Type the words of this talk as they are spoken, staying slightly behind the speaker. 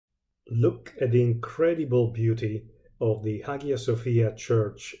Look at the incredible beauty of the Hagia Sophia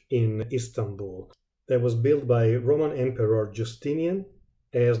Church in Istanbul that was built by Roman Emperor Justinian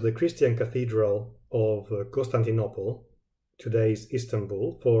as the Christian cathedral of Constantinople, today's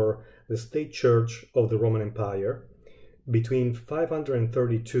Istanbul, for the state church of the Roman Empire between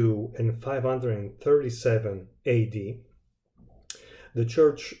 532 and 537 AD. The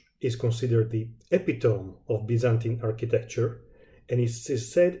church is considered the epitome of Byzantine architecture and is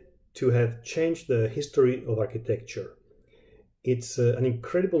said to have changed the history of architecture. It's an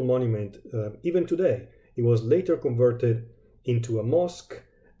incredible monument even today. It was later converted into a mosque.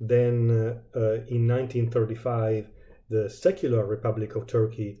 Then in 1935, the secular Republic of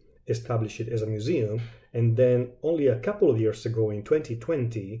Turkey established it as a museum. And then only a couple of years ago, in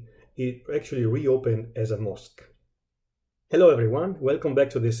 2020, it actually reopened as a mosque. Hello everyone, welcome back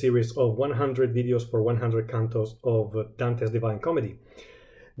to this series of 100 videos for 100 cantos of Dante's Divine Comedy.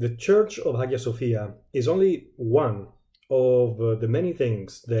 The Church of Hagia Sophia is only one of the many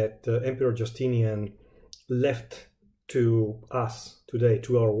things that Emperor Justinian left to us today,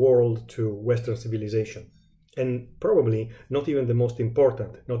 to our world, to Western civilization. And probably not even the most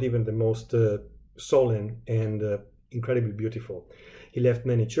important, not even the most solemn and incredibly beautiful. He left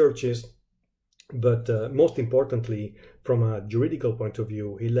many churches, but most importantly, from a juridical point of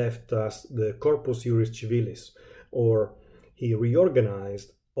view, he left us the Corpus Juris Civilis, or he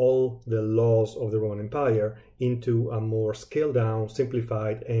reorganized all the laws of the Roman Empire into a more scaled down,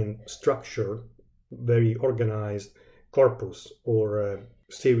 simplified and structured, very organized corpus, or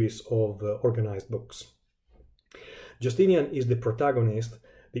series of organized books. Justinian is the protagonist,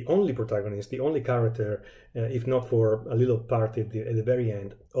 the only character, if not for a little part at the very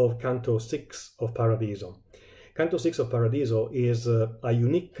end, of Canto 6 of Paradiso. Canto 6 of Paradiso is a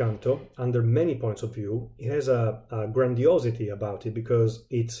unique canto under many points of view. It has a grandiosity about it because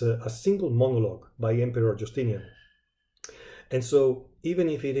it's a single monologue by Emperor Justinian. And so even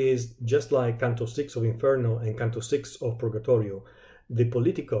if it is just like Canto 6 of Inferno and Canto 6 of Purgatorio, the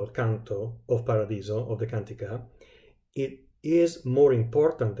political canto of Paradiso, of the Cantica, it is more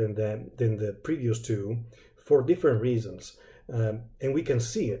important than the previous two for different reasons. And we can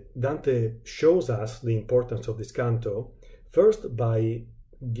see it. Dante shows us the importance of this canto, first by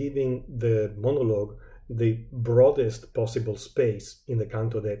giving the monologue the broadest possible space in the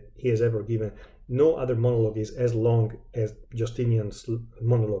canto that he has ever given. No other monologue is as long as Justinian's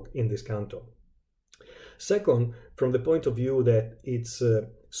monologue in this canto. Second, from the point of view that it's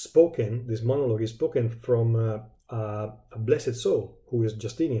spoken, this monologue is spoken from a blessed soul who is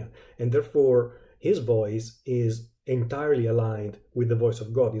Justinian, and therefore his voice is entirely aligned with the voice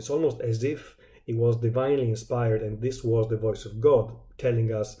of God. It's almost as if it was divinely inspired and this was the voice of God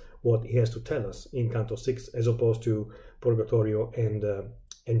telling us what he has to tell us in Canto 6, as opposed to Purgatorio and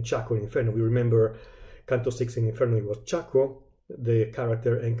Ciacco in Inferno. We remember Canto 6 in Inferno, it was Ciacco, the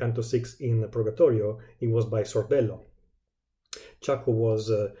character, and Canto 6 in Purgatorio, it was by Sordello. Ciacco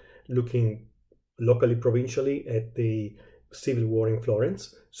was looking locally, provincially, at the civil war in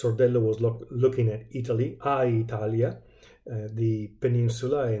Florence. Sordello was looking at Italy, Italia, the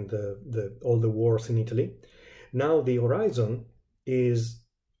peninsula and all the wars in Italy. Now the horizon is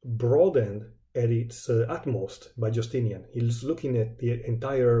broadened at its utmost by Justinian. He's looking at the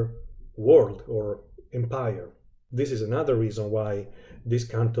entire world or empire. This is another reason why this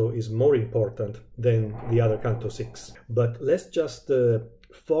canto is more important than the other Canto 6. But let's just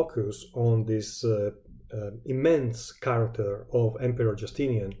focus on this immense character of Emperor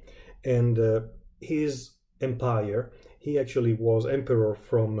Justinian and his empire. He actually was emperor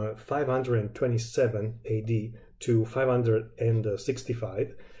from 527 AD to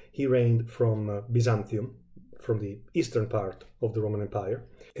 565. He reigned from Byzantium, from the eastern part of the Roman Empire.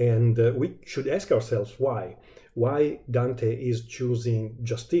 And we should ask ourselves why. Why Dante is choosing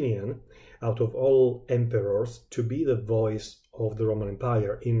Justinian out of all emperors to be the voice of the Roman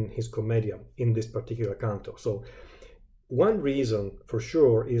Empire in his Commedia, in this particular canto. So one reason for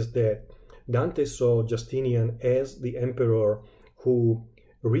sure is that Dante saw Justinian as the emperor who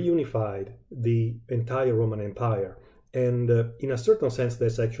reunified the entire Roman Empire. And in a certain sense,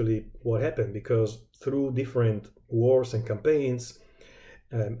 that's actually what happened, because through different wars and campaigns,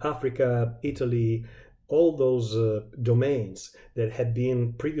 Africa, Italy, all those domains that had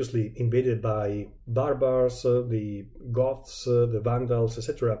been previously invaded by barbars, the Goths, the Vandals,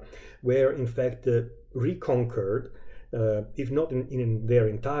 etc., were in fact reconquered, if not in their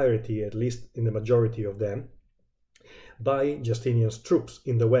entirety, at least in the majority of them, by Justinian's troops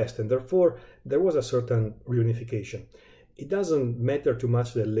in the West, and therefore there was a certain reunification. It doesn't matter too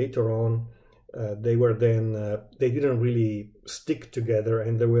much that later on they didn't really stick together,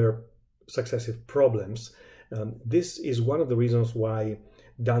 and there were successive problems. This is one of the reasons why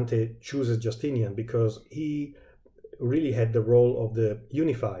Dante chooses Justinian, because he really had the role of the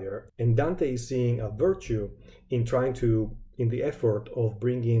unifier, and Dante is seeing a virtue in trying to, in the effort of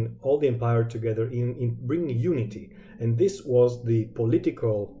bringing all the empire together, in bringing unity, and this was the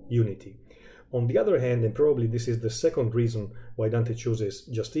political unity. On the other hand, and probably this is the second reason why Dante chooses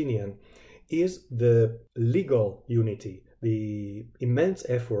Justinian, is the legal unity, the immense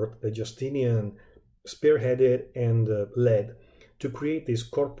effort that Justinian spearheaded and led to create this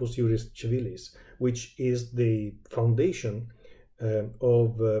corpus juris civilis, which is the foundation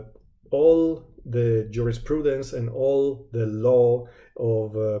of all the jurisprudence and all the law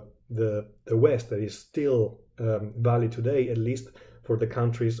of the West that is still valid today, at least for the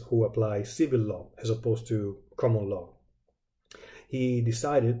countries who apply civil law as opposed to common law. He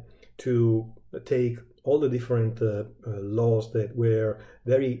decided to take all the different laws that were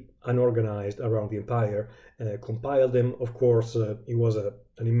very unorganized around the empire, compile them. Of course, it was an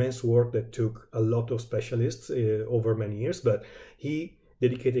immense work that took a lot of specialists over many years, but he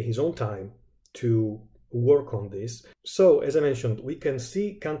dedicated his own time to work on this. So, as I mentioned, we can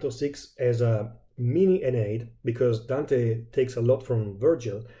see Canto 6 as a mini Aeneid, because Dante takes a lot from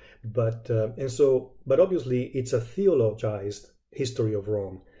Virgil, but obviously it's a theologized history of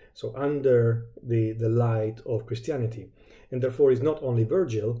Rome, so under the light of Christianity. And therefore it's not only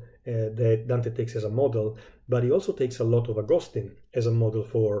Virgil that Dante takes as a model, but he also takes a lot of Augustine as a model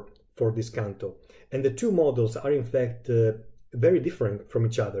for this canto. And the two models are in fact very different from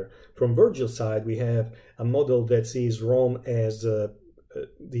each other. From Virgil's side, we have a model that sees Rome as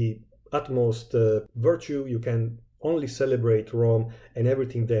the utmost virtue. You can only celebrate Rome and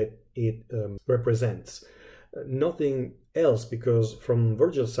everything that it represents. Nothing else, because from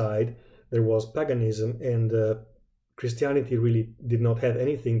Virgil's side there was paganism, and Christianity really did not have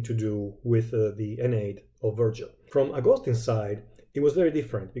anything to do with the Aeneid of Virgil. From Augustine's side, it was very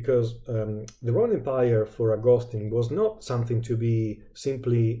different, because the Roman Empire for Augustine was not something to be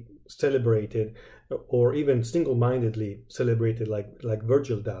simply celebrated or even single-mindedly celebrated like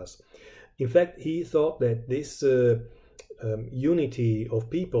Virgil does. In fact, he thought that this unity of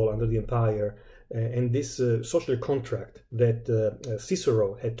people under the empire and this social contract that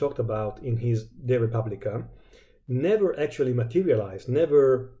Cicero had talked about in his De Republica never actually materialized,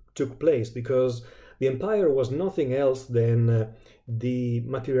 never took place, because the empire was nothing else than the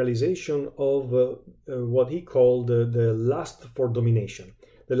materialization of what he called the lust for domination,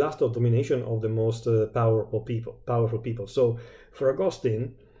 the lust of domination of the most powerful people. So for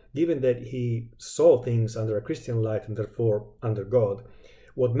Augustine, given that he saw things under a Christian light and therefore under God,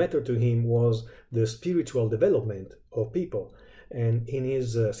 what mattered to him was the spiritual development of people. And in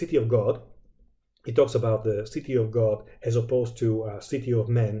his City of God, he talks about the city of God as opposed to a city of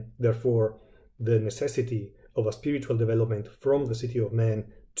men. Therefore, the necessity of a spiritual development from the city of man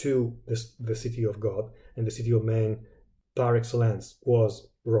to the city of God. And the city of man, par excellence, was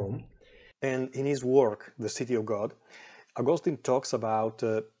Rome. And in his work, The City of God, Augustine talks about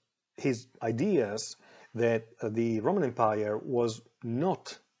his ideas that the Roman Empire was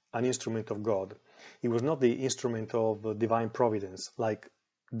not an instrument of God. It was not the instrument of divine providence, like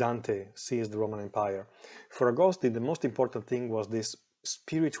Dante sees the Roman Empire. For Augustine, the most important thing was this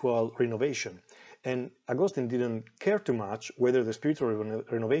spiritual renovation. And Augustine didn't care too much whether the spiritual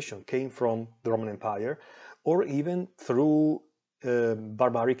renovation came from the Roman Empire or even through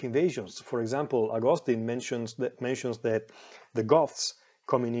barbaric invasions. For example, Augustine mentions that the Goths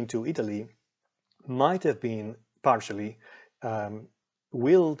coming into Italy might have been partially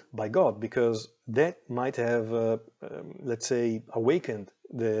willed by God, because that might have, let's say, awakened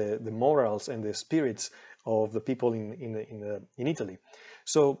the morals and the spirits of the people in Italy.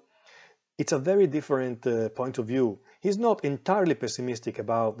 So it's a very different point of view. He's not entirely pessimistic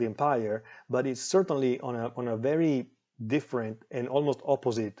about the empire, but it's certainly on a very different and almost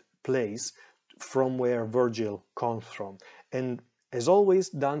opposite place from where Virgil comes from. And as always,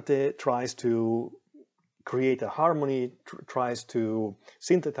 Dante tries to create a harmony, tries to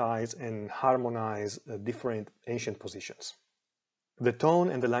synthesize and harmonize different ancient positions. The tone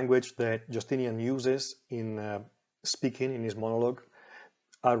and the language that Justinian uses in speaking in his monologue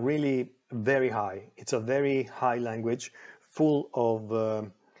are really very high. It's a very high language, full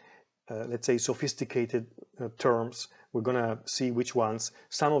of, let's say, sophisticated terms. We're going to see which ones.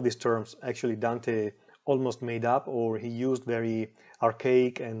 Some of these terms actually Dante almost made up, or he used very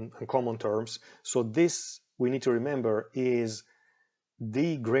archaic and common terms. So this, we need to remember, is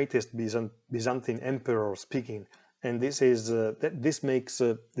the greatest Byzantine emperor speaking. And this is this makes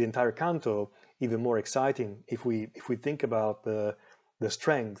the entire canto even more exciting if we think about the the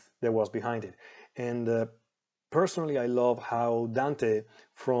strength that was behind it. And personally, I love how Dante,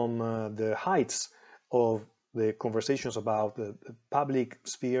 from the heights of the conversations about the public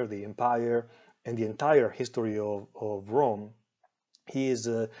sphere, the empire, and the entire history of Rome, he is,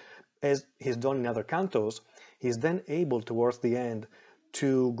 as he's done in other cantos, he's then able towards the end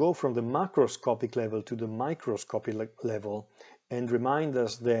to go from the macroscopic level to the microscopic level and remind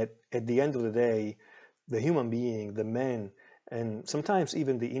us that at the end of the day, the human being, the man, and sometimes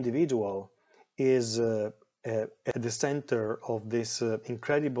even the individual is at the center of this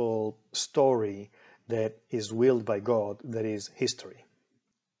incredible story that is willed by God, that is history.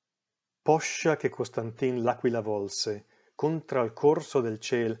 Poscia che Costantin l'aquila volse, contra il corso del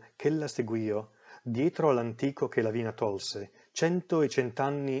ciel ch'ella seguio, dietro all'antico che la vina tolse, 100 e 100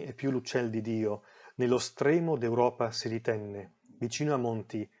 anni e più l'uccel di Dio, nello stremo d'Europa si ritenne, vicino a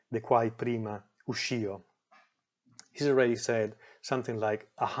monti de quai prima uscio. He's already said something like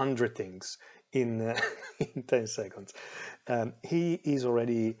 100 things in 10 seconds. He is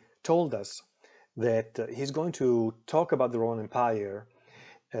already told us that he's going to talk about the Roman Empire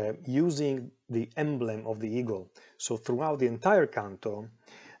using the emblem of the eagle. So throughout the entire canto,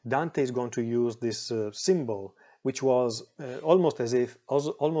 Dante is going to use this symbol, which was almost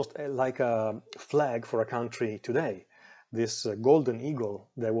like a flag for a country today. This golden eagle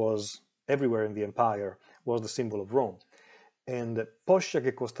that was everywhere in the empire was the symbol of Rome. And poscia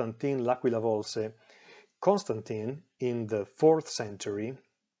che Costantin l'aquila volse, Constantine in the 4th century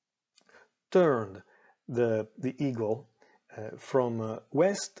turned the eagle from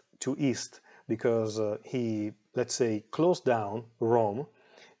west to east, because he, let's say, closed down Rome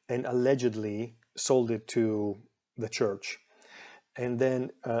and allegedly sold it to the church, and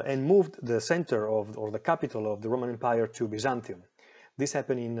then and moved the center of, or the capital of the Roman Empire to Byzantium. This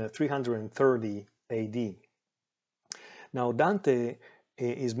happened in 330 AD. Now Dante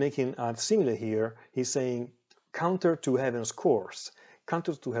is making a simile here. He's saying counter to heaven's course.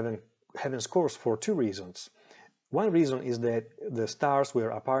 Counter to heaven's course for two reasons. One reason is that the stars were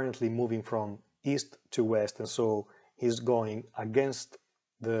apparently moving from east to west, and so he's going against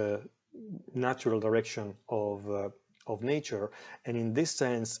the natural direction of nature, and in this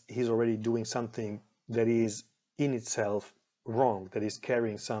sense he's already doing something that is in itself wrong, that is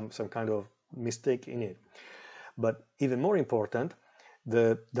carrying some kind of mistake in it. But even more important,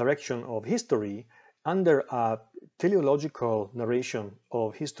 the direction of history under a teleological narration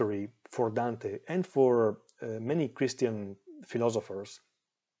of history for Dante and for many Christian philosophers.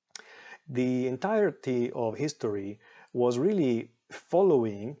 The entirety of history was really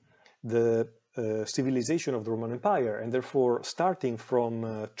following the civilization of the Roman Empire, and therefore starting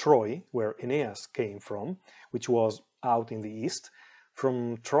from Troy, where Aeneas came from, which was out in the east,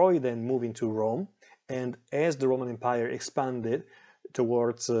 from Troy then moving to Rome, and as the Roman Empire expanded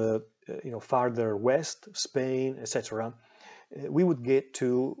towards farther west, Spain, etc., we would get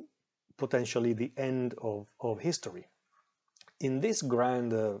to potentially the end of history. In this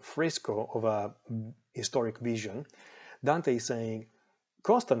grand fresco of a historic vision, Dante is saying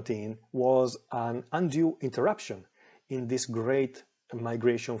Constantine was an undue interruption in this great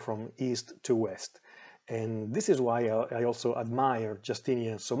migration from east to west. And this is why I also admire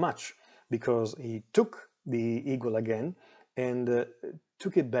Justinian so much, because he took the eagle again and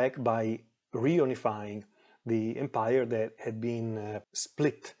took it back by reunifying the empire that had been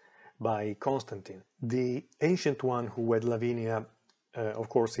split by Constantine. The ancient one who had Lavinia, of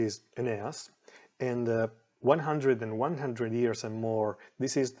course, is Aeneas, and 100 years and more,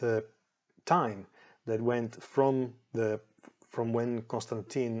 this is the time that went from when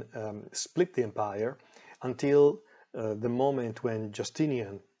Constantine split the empire until the moment when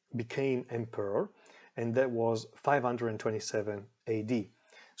Justinian became emperor, and that was 527 AD.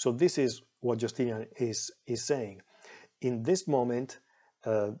 So this is what Justinian is saying. In this moment,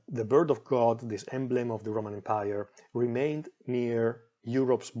 the bird of God, this emblem of the Roman Empire, remained near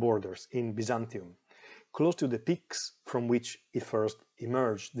Europe's borders in Byzantium, close to the peaks from which it first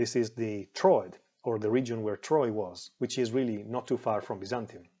emerged. This is the Troad, or the region where Troy was, which is really not too far from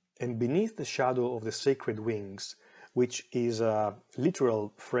Byzantium. And beneath the shadow of the sacred wings, which is a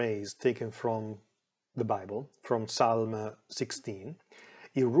literal phrase taken from the Bible, from Psalm 16,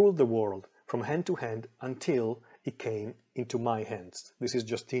 he ruled the world from hand to hand until it came into my hands. This is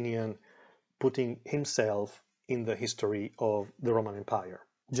Justinian putting himself in the history of the Roman Empire.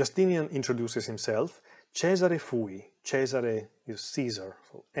 Justinian introduces himself. Cesare fui. Cesare is Caesar,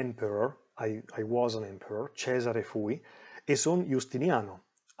 so emperor. I was an emperor. Cesare fui. E son Justiniano.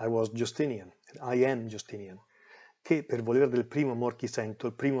 I was Justinian. I am Justinian. Che per voler del primo amor chi sento,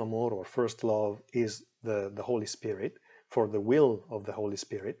 il primo amor or first love is the Holy Spirit. for the will of the Holy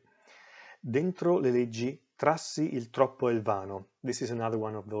Spirit. Dentro le leggi trassi il troppo e il vano. This is another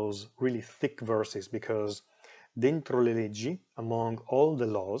one of those really thick verses, because dentro le leggi, among all the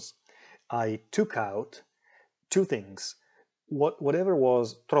laws, I took out two things. Whatever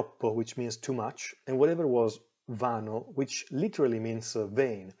was troppo, which means too much, and whatever was vano, which literally means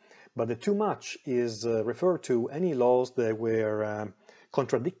vain. But the too much is referred to any laws that were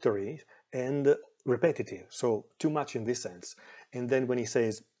contradictory and repetitive, so too much in this sense. And then when he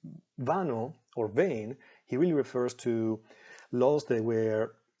says vano or vain, he really refers to laws that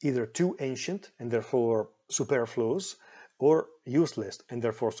were either too ancient and therefore superfluous, or useless and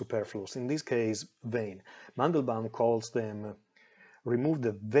therefore superfluous. In this case, vain. Mandelbaum calls them remove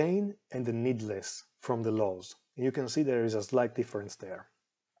the vain and the needless from the laws. And you can see there is a slight difference there.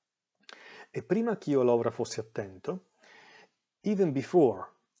 E prima ch'io l'ovra fossi attento, even before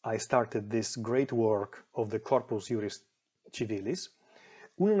I started this great work of the Corpus Juris Civilis,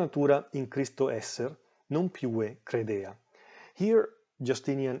 una natura in Cristo esser non piue credea. Here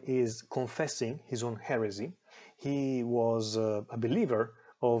Justinian is confessing his own heresy. He was a believer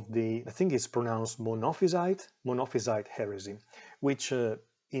of the, I think it's pronounced Monophysite heresy, which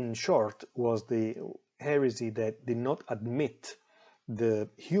in short was the heresy that did not admit the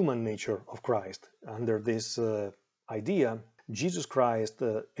human nature of Christ. Under this idea, Jesus Christ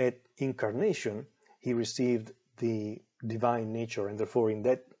at incarnation, he received the divine nature, and therefore in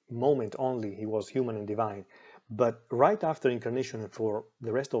that moment only he was human and divine. But right after incarnation and for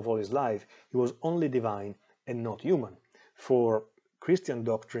the rest of all his life, he was only divine and not human. For Christian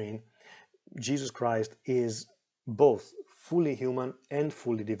doctrine, Jesus Christ is both fully human and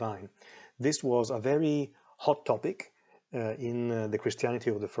fully divine. This was a very hot topic in the Christianity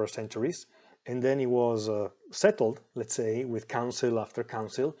of the first centuries, and then it was settled, let's say, with council after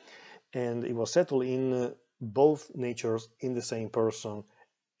council, and it was settled in both natures in the same person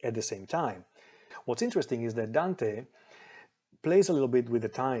at the same time. What's interesting is that Dante plays a little bit with the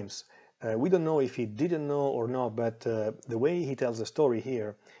times. We don't know if he didn't know or not, but the way he tells the story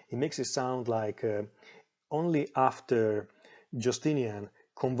here, he makes it sound like only after Justinian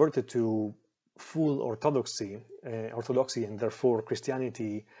converted to full orthodoxy, and therefore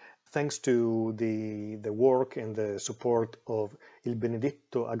Christianity, thanks to the work and the support of Il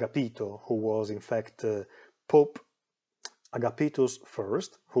Benedetto Agapito, who was in fact Pope Agapitus I,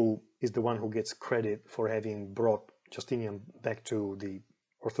 who is the one who gets credit for having brought Justinian back to the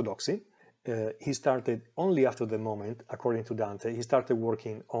orthodoxy. He started only after the moment, according to Dante, he started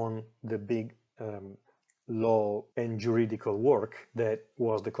working on the big law and juridical work that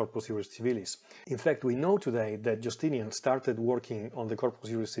was the Corpus Juris Civilis. In fact, we know today that Justinian started working on the Corpus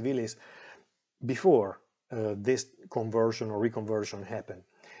Juris Civilis before this conversion or reconversion happened.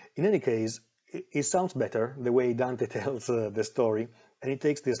 In any case, it sounds better the way Dante tells the story, and he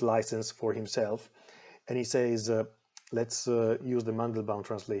takes this license for himself, and he says, let's use the Mandelbaum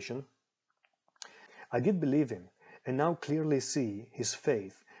translation. I did believe him, and now clearly see his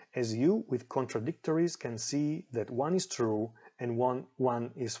faith, as you with contradictories can see that one is true and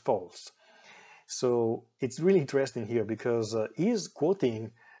one is false. So it's really interesting here, because he's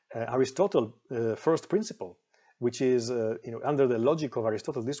quoting Aristotle's first principle, which is, under the logic of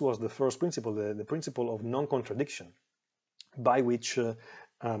Aristotle, this was the first principle, the principle of non-contradiction, by which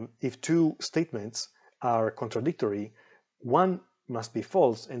if two statements are contradictory, one must be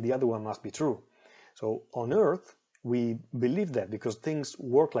false and the other one must be true. So on earth, we believe that because things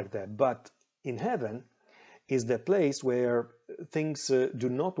work like that, but in heaven is the place where things do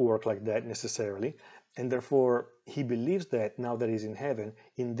not work like that necessarily, and therefore he believes that now that he's in heaven,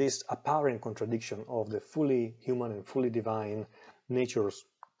 in this apparent contradiction of the fully human and fully divine natures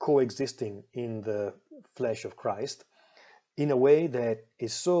coexisting in the flesh of Christ, in a way that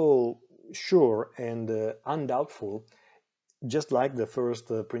is so sure and undoubtful, just like the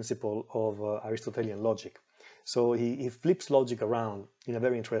first principle of Aristotelian logic. So he flips logic around in a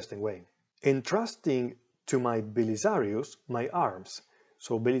very interesting way. Entrusting to my Belisarius my arms.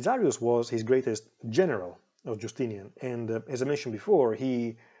 So Belisarius was his greatest general of Justinian, and as I mentioned before,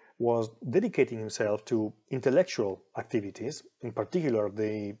 he was dedicating himself to intellectual activities, in particular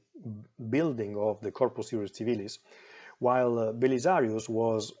the building of the Corpus Juris Civilis, while Belisarius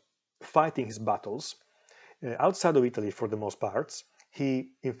was fighting his battles outside of Italy for the most parts.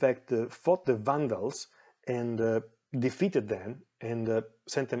 He, in fact, fought the Vandals and defeated them and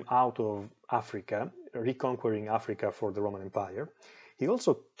sent them out of Africa, reconquering Africa for the Roman Empire. He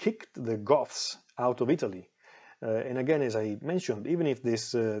also kicked the Goths out of Italy. And again, as I mentioned, even if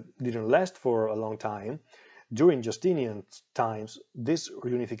this didn't last for a long time, during Justinian's times, this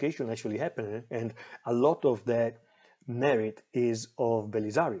reunification actually happened, and a lot of that merit is of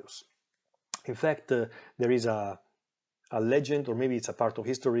Belisarius. In fact, there is a legend, or maybe it's a part of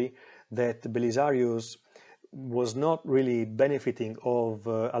history, that Belisarius was not really benefiting of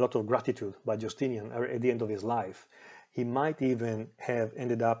a lot of gratitude by Justinian at the end of his life. He might even have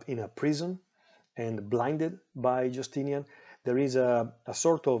ended up in a prison and blinded by Justinian. There is a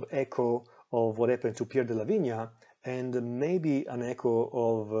sort of echo of what happened to Pier della Vigna, and maybe an echo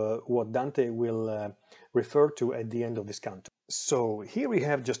of what Dante will refer to at the end of this canto. So here we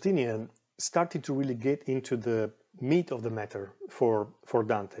have Justinian starting to really get into the meat of the matter for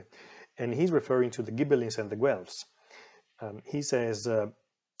Dante, and he's referring to the Ghibellines and the Guelphs. He says,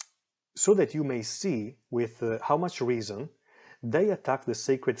 so that you may see with how much reason they attack the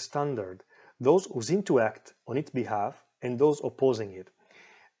sacred standard, those who seem to act on its behalf and those opposing it.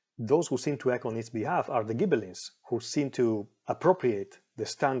 Those who seem to act on its behalf are the Ghibellines, who seem to appropriate the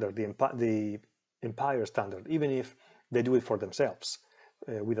standard, the empire standard, even if they do it for themselves,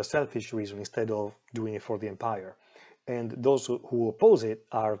 with a selfish reason instead of doing it for the empire. And those who oppose it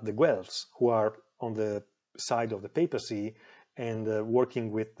are the Guelphs, who are on the side of the papacy and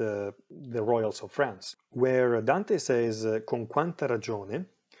working with the royals of France. Where Dante says, con quanta ragione,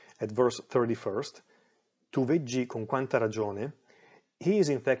 at verse 31st, tu veggi con quanta ragione, he is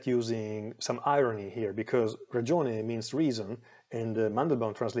in fact using some irony here, because ragione means reason, and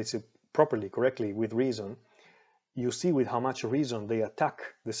Mandelbaum translates it properly, correctly, with reason. You see with how much reason they attack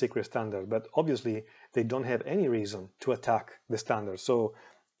the sacred standard, but obviously they don't have any reason to attack the standard. So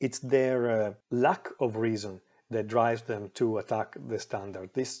it's their lack of reason that drives them to attack the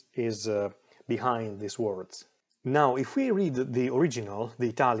standard. This is behind these words. Now, if we read the original, the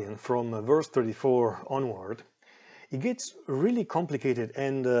Italian, from verse 34 onward, it gets really complicated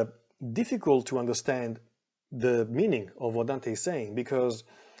and difficult to understand the meaning of what Dante is saying, because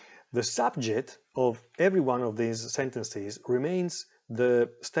the subject of every one of these sentences remains the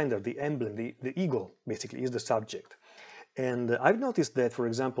standard, the emblem, the eagle, basically, is the subject. And I've noticed that, for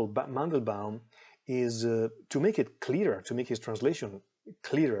example, Mandelbaum is, to make it clearer, to make his translation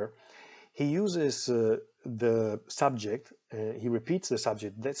clearer, he uses the subject, he repeats the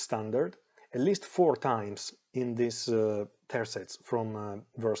subject, that standard, at least 4 times in this tercets from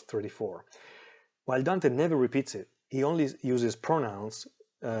verse 34. While Dante never repeats it, he only uses pronouns,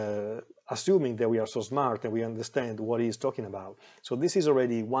 assuming that we are so smart and we understand what he is talking about. So this is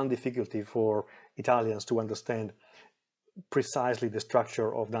already one difficulty for Italians to understand precisely the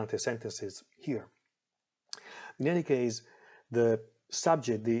structure of Dante's sentences here. In any case, the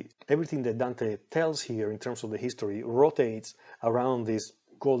subject, everything that Dante tells here in terms of the history rotates around this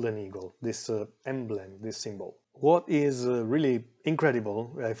golden eagle, this emblem, this symbol. What is really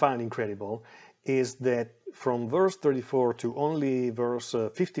incredible, I find incredible, is that from verse 34 to only verse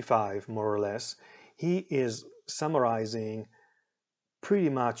 55, more or less, he is summarizing pretty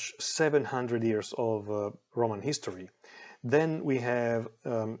much 700 years of Roman history. Then we have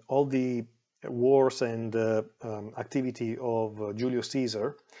all the wars and activity of Julius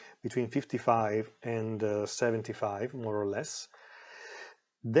Caesar between 55 and 75, more or less.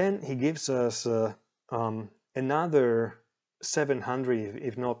 Then he gives us another 700,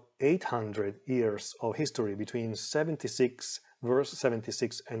 if not 800 years of history between verse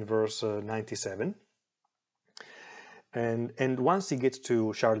 76 and verse 97. And once he gets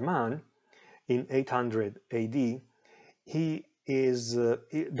to Charlemagne in 800 AD,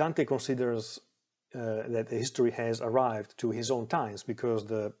 Dante considers that history has arrived to his own times, because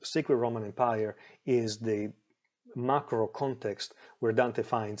the sacred Roman Empire is the macro context where Dante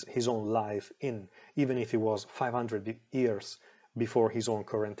finds his own life in, even if it was 500 years before his own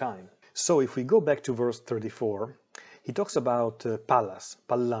current time. So if we go back to verse 34, he talks about Pallas,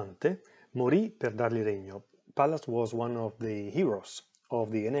 Pallante, morì per dargli regno. Pallas was one of the heroes of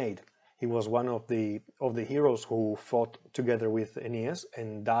the Aeneid. He was one of the heroes who fought together with Aeneas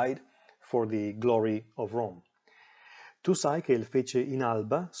and died for the glory of Rome. Tu sai che il fece in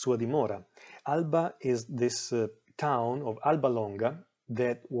Alba sua dimora. Alba is this town of Alba Longa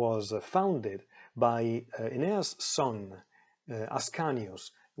that was founded by Aeneas' son.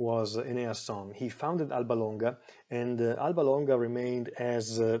 Ascanius was Aeneas' son. He founded Alba Longa, and Alba Longa remained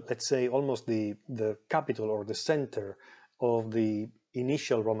as, let's say, almost the capital or the center of the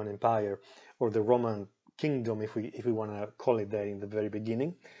initial Roman Empire, or the Roman kingdom, if we want to call it that, in the very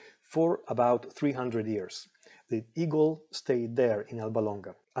beginning, for about 300 years. The eagle stayed there in Alba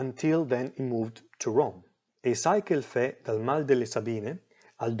Longa until then he moved to Rome. E sai che il fe dal mal delle Sabine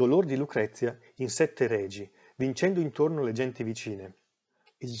al dolor di Lucrezia in 7 regi, vincendo intorno le genti vicine.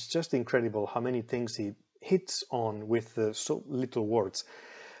 It's just incredible how many things he hits on with so little words.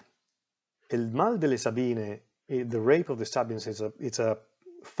 Il mal delle Sabine the rape of the Sabines it's a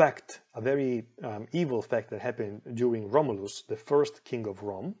fact, a very evil fact that happened during Romulus, the first king of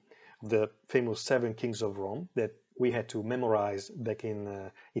Rome, the famous 7 kings of Rome that we had to memorize back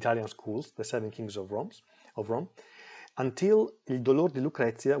in Italian schools, the 7 kings of Rome, until Il dolor di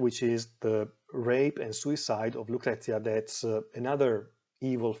Lucrezia, which is the rape and suicide of Lucrezia. That's another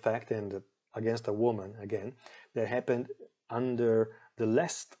evil fact, and against a woman again, that happened under the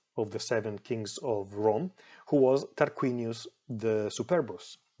last of the 7 kings of Rome, who was Tarquinius the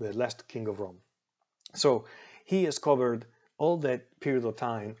Superbus, the last king of Rome. So he has covered all that period of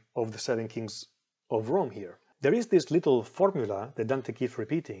time of the 7 kings of Rome here. There is this little formula that Dante keeps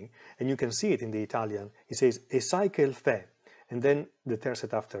repeating, and you can see it in the Italian. He says, e sai quel fe, and then the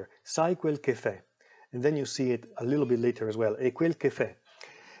tercet after, sai quel che fe. And then you see it a little bit later as well, e quel che fe.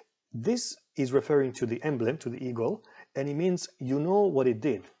 This is referring to the emblem, to the eagle, and it means you know what it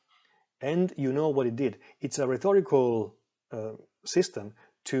did, and you know what it did. It's a rhetorical system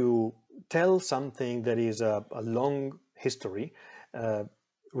to tell something that is a long history,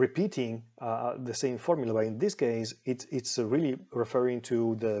 repeating the same formula, but in this case it's really referring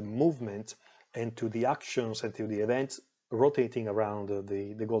to the movement and to the actions and to the events rotating around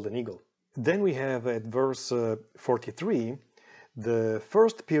the golden eagle. Then we have at verse 43 the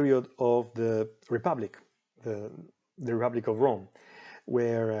first period of the Republic, the Republic of Rome,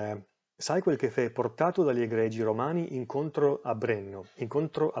 where sai quel che fe portato dagli egregi romani incontro a Brenno,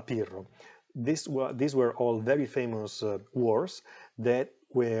 incontro a Pirro. These were all very famous wars that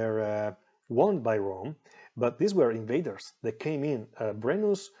were won by Rome, but these were invaders that came in.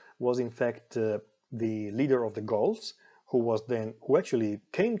 Brennus was in fact the leader of the Gauls, who actually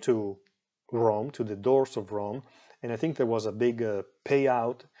came to Rome, to the doors of Rome, and I think there was a big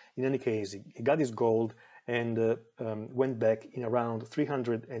payout. In any case, he got his gold and went back in around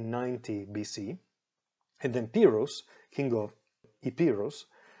 390 BC. And then Pyrrhus, king of Epirus,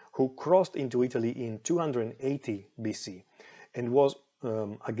 who crossed into Italy in 280 BC and was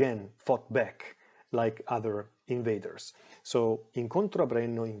again fought back like other invaders. So, incontro a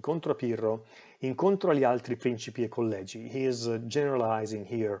Brenno, incontro a Pirro, incontro agli altri principi e collegi. He is generalizing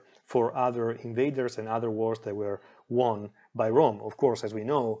here for other invaders and other wars that were won by Rome. Of course, as we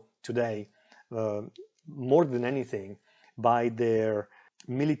know today, more than anything, by their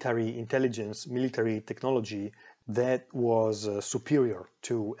military intelligence, military technology that was superior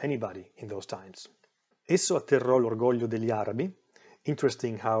to anybody in those times. Esso atterrò l'orgoglio degli Arabi.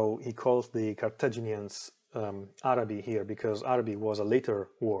 Interesting how he calls the Carthaginians Arabi here, because Arabi was a later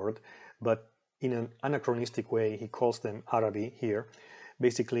word, but in an anachronistic way he calls them Arabi here.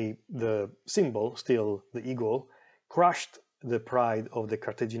 Basically, the symbol, still the eagle, crushed the pride of the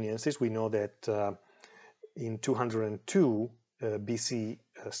Carthaginians. We know that in 202 BC,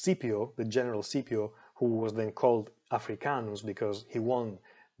 Scipio, the general Scipio, who was then called Africanus because he won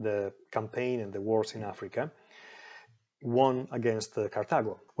the campaign and the wars in Africa, won against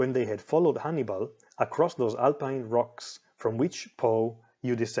Carthago, when they had followed Hannibal across those alpine rocks from which, Po,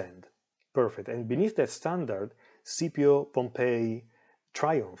 you descend. Perfect. And beneath that standard, Scipio Pompey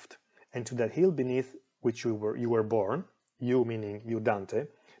triumphed, and to that hill beneath which you were born, you meaning you, Dante,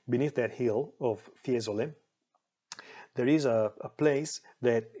 beneath that hill of Fiesole, there is a place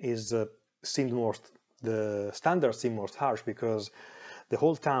that is the standards seem most harsh, because the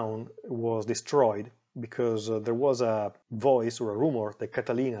whole town was destroyed because there was a voice or a rumor that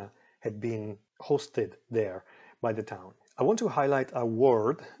Catalina had been hosted there by the town. I want to highlight a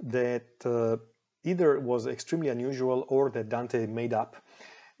word that either was extremely unusual or that Dante made up,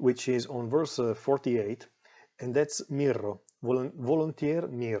 which is on verse 48, and that's mirro,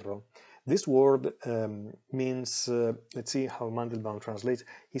 volontiers mirro. This word means, let's see how Mandelbaum translates.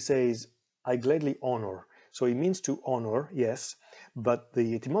 He says, I gladly honor. So it means to honor, yes, but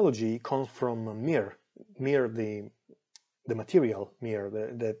the etymology comes from myrrh, the material myrrh,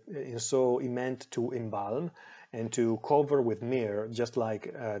 and so it meant to embalm and to cover with myrrh, just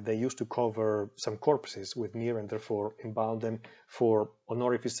like they used to cover some corpses with myrrh and therefore embalm them for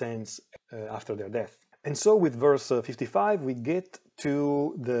honorificence after their death. And so with verse 55 we get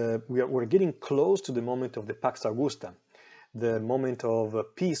to we're getting close to the moment of the Pax Augusta, the moment of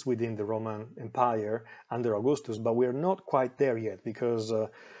peace within the Roman Empire under Augustus, but we're not quite there yet, because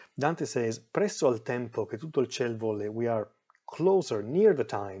Dante says, presso al tempo che tutto il ciel volle, we are closer, near the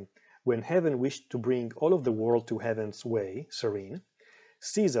time when heaven wished to bring all of the world to heaven's way, serene.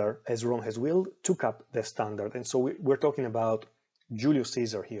 Caesar, as Rome has willed, took up the standard. And so we're talking about Julius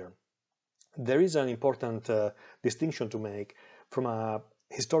Caesar here. There is an important distinction to make from a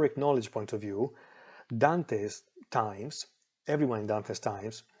historic knowledge point of view. Dante's times, everyone in Dante's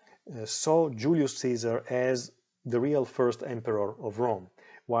times, saw Julius Caesar as the real first emperor of Rome,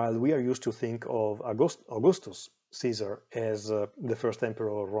 while we are used to think of Augustus Caesar as the first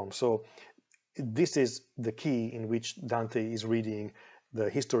emperor of Rome. So this is the key in which Dante is reading the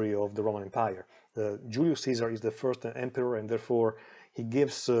history of the Roman Empire. Julius Caesar is the first emperor, and therefore he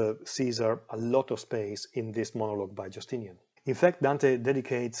gives Caesar a lot of space in this monologue by Justinian. In fact, Dante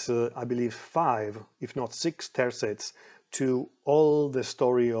dedicates, I believe, 5, if not 6 tercets to all the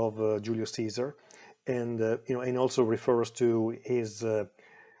story of Julius Caesar, and and also refers to his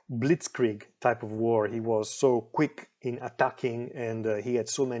blitzkrieg type of war. He was so quick in attacking, and he had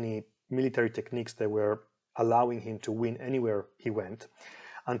so many military techniques that were allowing him to win anywhere he went,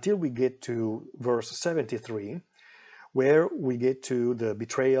 until we get to verse 73, where we get to the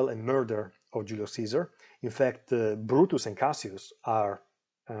betrayal and murder of Julius Caesar. In fact, Brutus and Cassius are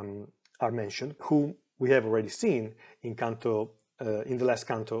mentioned, whom we have already seen in the last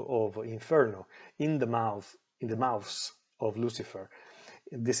canto of Inferno, in the mouths of Lucifer.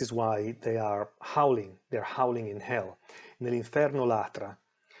 This is why they are howling. They're howling in hell. Nell'inferno latra.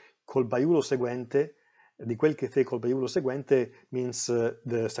 Col baiulo seguente, di quel che fe col baiulo seguente means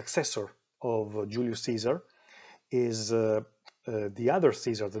the successor of Julius Caesar is the other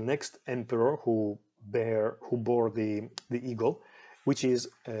Caesar, the next emperor who bore the eagle, which is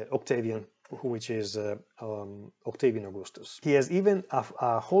Octavian, Octavian Augustus. He has even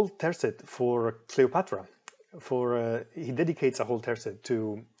a whole tercet for Cleopatra. He dedicates a whole tercet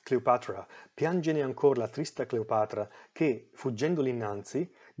to Cleopatra. Piangene ancora la trista Cleopatra che, fuggendole innanzi,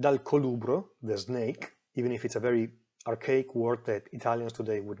 dal colubro, the snake, even if it's a very archaic word that Italians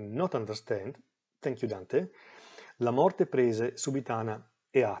today would not understand, thank you Dante, la morte prese subitana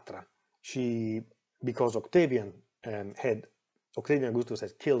e atra. Because Octavian Augustus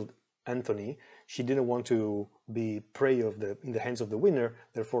had killed Antony, she didn't want to be prey in the hands of the winner,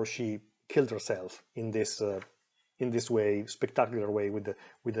 therefore she killed herself in this way, spectacular way, with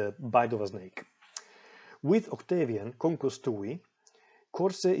the bite of a snake. With Octavian, con costui,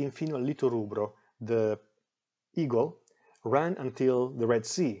 corse infino al lito rubro, the eagle ran until the Red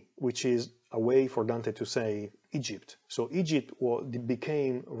Sea, which is a way for Dante to say Egypt. So Egypt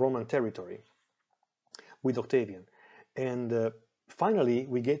became Roman territory with Octavian. And finally,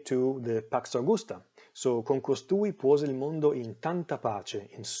 we get to the Pax Augusta. So, con costui puose il mondo in tanta pace,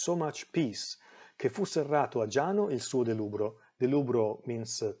 in so much peace, che fu serrato a Giano il suo delubro. Delubro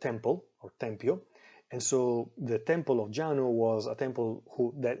means temple, or tempio. And so the temple of Giano was a temple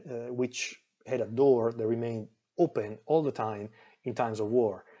which had a door that remained open all the time in times of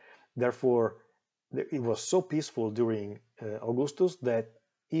war. Therefore, it was so peaceful during Augustus that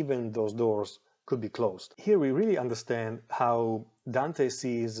even those doors could be closed. Here we really understand how Dante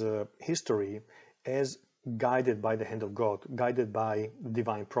sees history as guided by the hand of God, guided by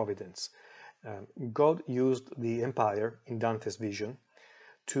divine providence. God used the empire in Dante's vision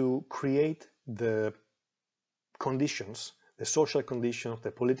to create the conditions, the social conditions,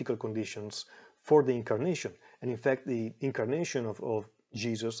 the political conditions for the incarnation. And in fact, the incarnation of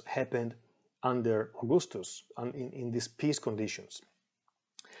Jesus happened under Augustus, in these peace conditions.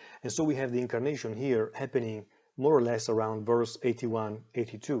 And so we have the incarnation here happening more or less around verse 81,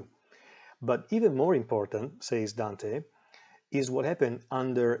 82. But even more important, says Dante, is what happened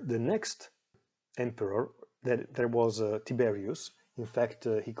under the next emperor, that there was Tiberius. In fact,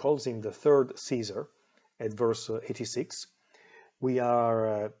 he calls him the third Caesar at verse 86. We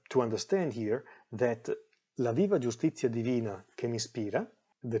are to understand here that la viva giustizia divina che mi ispira,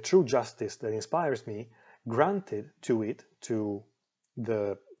 the true justice that inspires me, granted to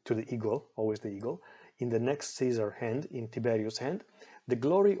the eagle, always the eagle, in the next Caesar hand, in Tiberius' hand, the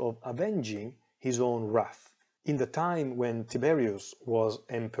glory of avenging his own wrath. In the time when Tiberius was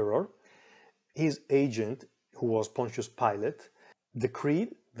emperor, his agent, who was Pontius Pilate,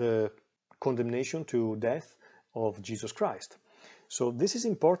 decreed the condemnation to death of Jesus Christ. So this is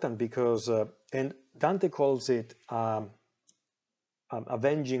important because, and Dante calls it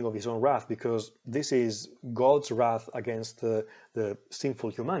avenging of his own wrath, because this is God's wrath against the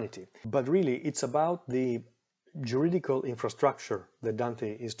sinful humanity. But really, it's about the juridical infrastructure that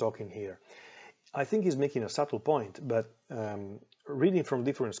Dante is talking here. I think he's making a subtle point, but reading from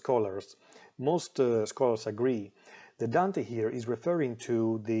different scholars, most scholars agree that Dante here is referring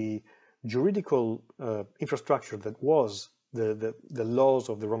to the juridical infrastructure that was the laws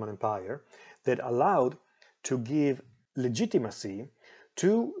of the Roman Empire, that allowed to give legitimacy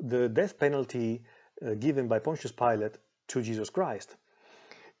to the death penalty given by Pontius Pilate to Jesus Christ.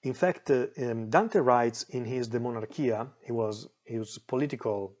 In fact, Dante writes in his De Monarchia, his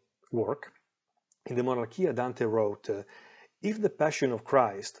political work, in the Monarchia Dante wrote, if the passion of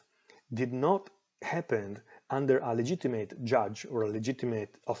Christ did not happen under a legitimate judge or a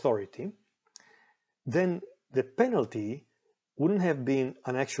legitimate authority, then the penalty wouldn't have been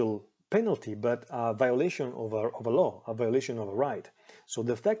an actual penalty, but a violation of a law, a violation of a right. So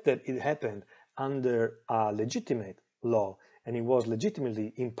the fact that it happened under a legitimate law and it was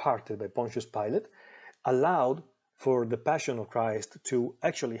legitimately imparted by Pontius Pilate allowed for the Passion of Christ to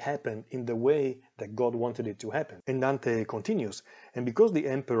actually happen in the way that God wanted it to happen. And Dante continues, and because the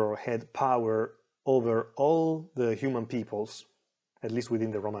emperor had power over all the human peoples, at least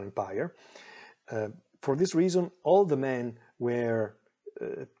within the Roman Empire, for this reason, all the men were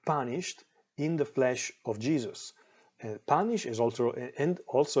punished in the flesh of Jesus. Punished is also, and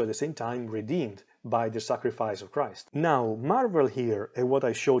also at the same time redeemed by the sacrifice of Christ. Now, marvel here at what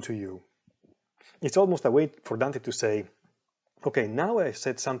I show to you. It's almost a way for Dante to say, okay, now I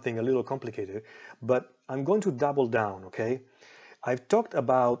said something a little complicated, but I'm going to double down, okay? I've talked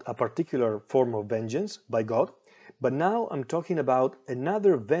about a particular form of vengeance by God, but now I'm talking about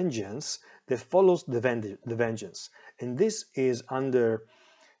another vengeance that follows the vengeance. And this is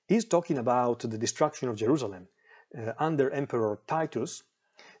he's talking about the destruction of Jerusalem under Emperor Titus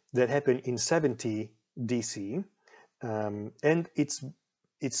that happened in 70 DC. And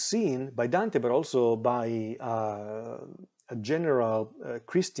it's seen by Dante, but also by a general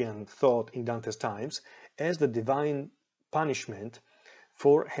Christian thought in Dante's times as the divine punishment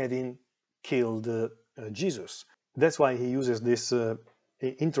for having killed Jesus. That's why he uses this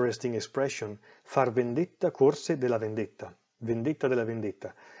interesting expression, far vendetta corse della vendetta, vendetta della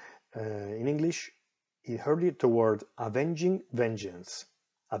vendetta. In English, he heard it toward avenging vengeance,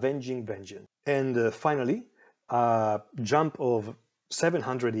 avenging vengeance. And finally, a jump of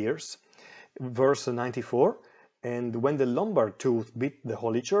 700 years, verse 94, and when the Lombard tooth beat the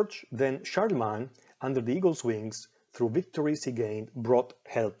Holy Church, then Charlemagne, under the eagle's wings, through victories he gained, brought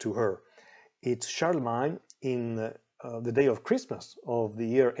health to her. It's Charlemagne in the day of Christmas of the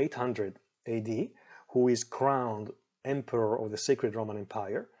year 800 AD, who is crowned emperor of the Sacred Roman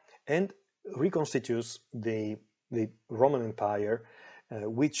Empire and reconstitutes the Roman Empire,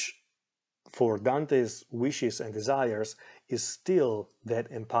 which for Dante's wishes and desires is still that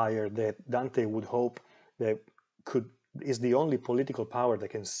empire that Dante would hope that is the only political power that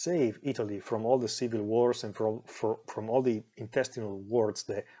can save Italy from all the civil wars and from all the intestinal wars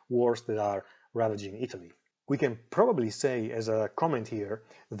that are ravaging Italy. We can probably say as a comment here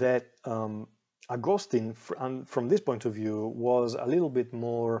that Augustine, from this point of view,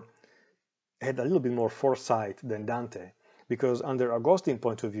 had a little bit more foresight than Dante, because under Augustine's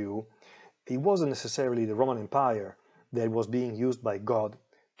point of view, it wasn't necessarily the Roman Empire that was being used by God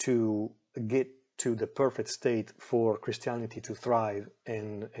to get to the perfect state for Christianity to thrive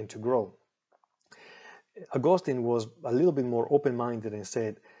and to grow. Augustine was a little bit more open-minded and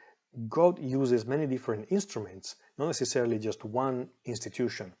said, God uses many different instruments, not necessarily just one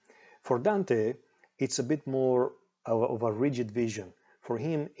institution. For Dante, it's a bit more of a rigid vision. For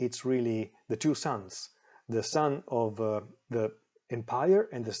him, it's really the two sons, the son of the empire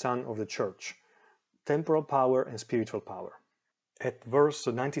and the son of the church, temporal power and spiritual power. At verse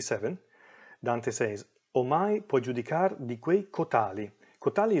 97, Dante says, Omai puoi giudicar di quei cotali.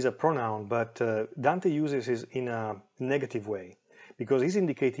 Cotali is a pronoun, but Dante uses it in a negative way, because he's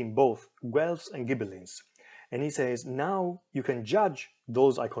indicating both Guelphs and Ghibellines. And he says, now you can judge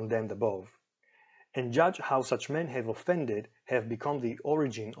those I condemned above, and judge how such men have become the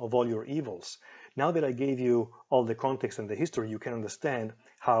origin of all your evils. Now that I gave you all the context and the history, you can understand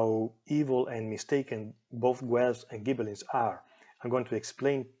how evil and mistaken both Guelphs and Ghibellines are. I'm going to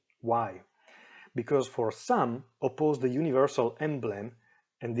explain why. Because for some oppose the universal emblem,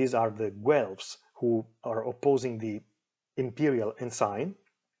 and these are the Guelphs who are opposing the imperial ensign,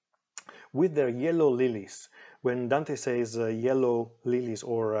 with their yellow lilies. When Dante says yellow lilies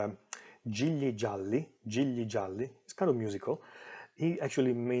or gigli gialli, it's kind of musical, he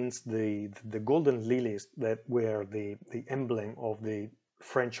actually means the golden lilies that were the emblem of the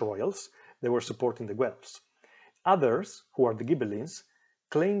French royals that were supporting the Guelphs. Others, who are the Ghibellines,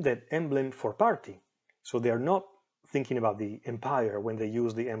 claim that emblem for party. So they are not thinking about the empire when they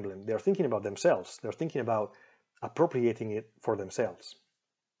use the emblem. They're thinking about themselves. They're thinking about appropriating it for themselves.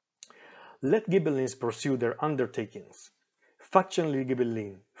 Let Ghibellines pursue their undertakings. Faccian li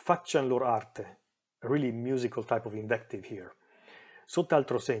Ghibellin, faccian lor arte. A really musical type of invective here.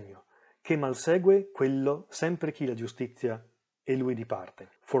 Sott'altro segno, che mal segue quello sempre chi la giustizia e lui di parte.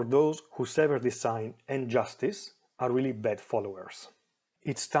 For those who sever this sign and justice are really bad followers.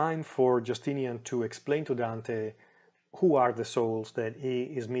 It's time for Justinian to explain to Dante who are the souls that he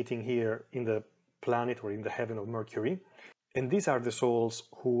is meeting here in the planet or in the heaven of Mercury. And these are the souls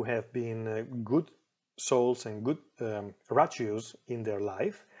who have been good souls and good virtues in their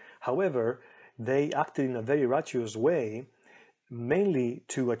life. However, they acted in a very virtuous way, mainly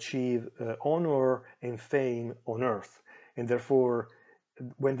to achieve honor and fame on earth. And therefore,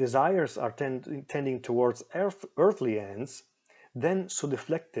 when desires are tending towards earthly ends, then so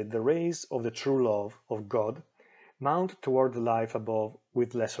deflected the rays of the true love of God mount toward the life above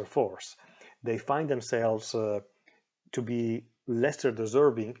with lesser force. They find themselves to be lesser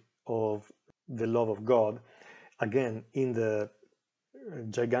deserving of the love of God, again, in the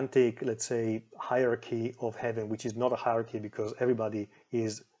gigantic, let's say, hierarchy of heaven, which is not a hierarchy because everybody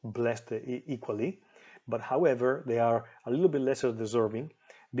is blessed equally. But however, they are a little bit lesser deserving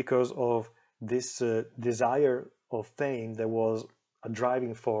because of this desire of fame that was a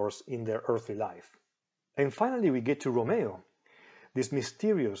driving force in their earthly life. And finally, we get to Romeo, this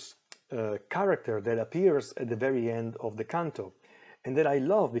mysterious character that appears at the very end of the canto, and that I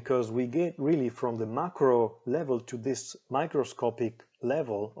love because we get really from the macro level to this microscopic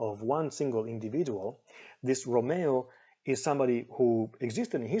level of one single individual. This Romeo is somebody who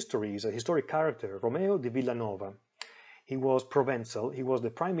existed in history, is a historic character, Romeo di Villanova. He was Provençal, he was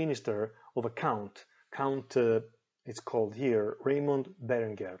the prime minister of a count, it's called here, Raymond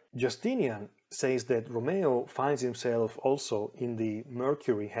Berenguer. Justinian says that Romeo finds himself also in the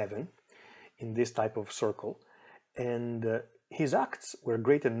Mercury heaven, in this type of circle, and his acts were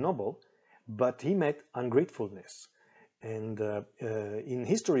great and noble, but he met ungratefulness. And in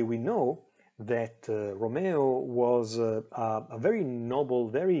history we know that Romeo was a very noble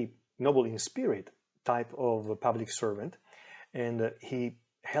in spirit type of public servant, and he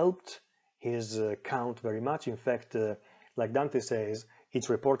helped his count very much. In fact, like Dante says, it's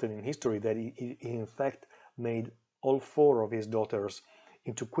reported in history that he in fact made all 4 of his daughters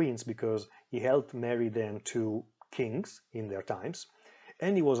into queens because he helped marry them to kings in their times.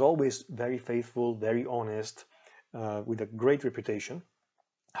 And he was always very faithful, very honest, with a great reputation.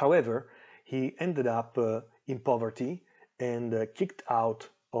 However, he ended up in poverty and kicked out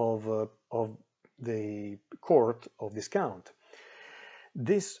of the court of this count.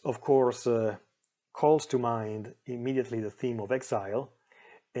 This, of course, calls to mind immediately the theme of exile,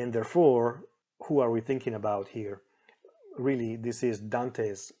 and therefore, who are we thinking about here? Really, this is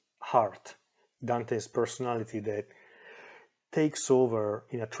Dante's heart, Dante's personality that takes over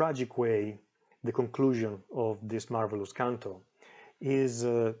in a tragic way the conclusion of this marvelous canto. He is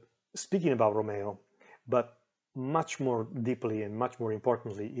speaking about Romeo, but much more deeply and much more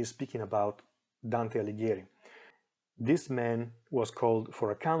importantly, is speaking about Dante Alighieri. This man was called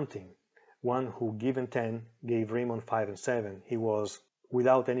for accounting, one who, given 10, gave Raymond 5 and 7. He was,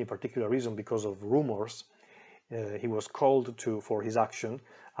 without any particular reason, because of rumors, he was called for his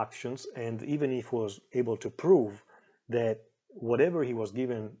actions, and even if he was able to prove that whatever he was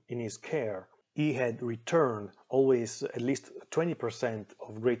given in his care, he had returned always at least 20%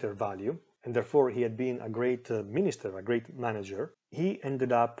 of greater value, and therefore he had been a great minister, a great manager, he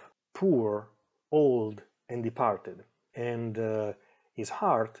ended up poor, old, and departed. And his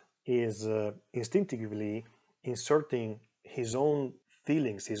heart is instinctively inserting his own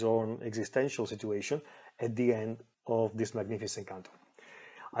feelings, his own existential situation at the end of this magnificent canto.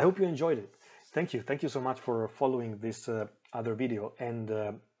 I hope you enjoyed it. Thank you. Thank you so much for following this other video.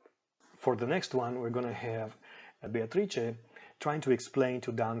 And for the next one, we're going to have Beatrice trying to explain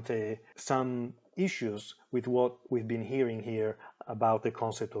to Dante some issues with what we've been hearing here about the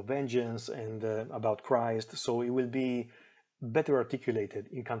concept of vengeance and about Christ. So it will be better articulated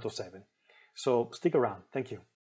in Canto 7. So stick around. Thank you.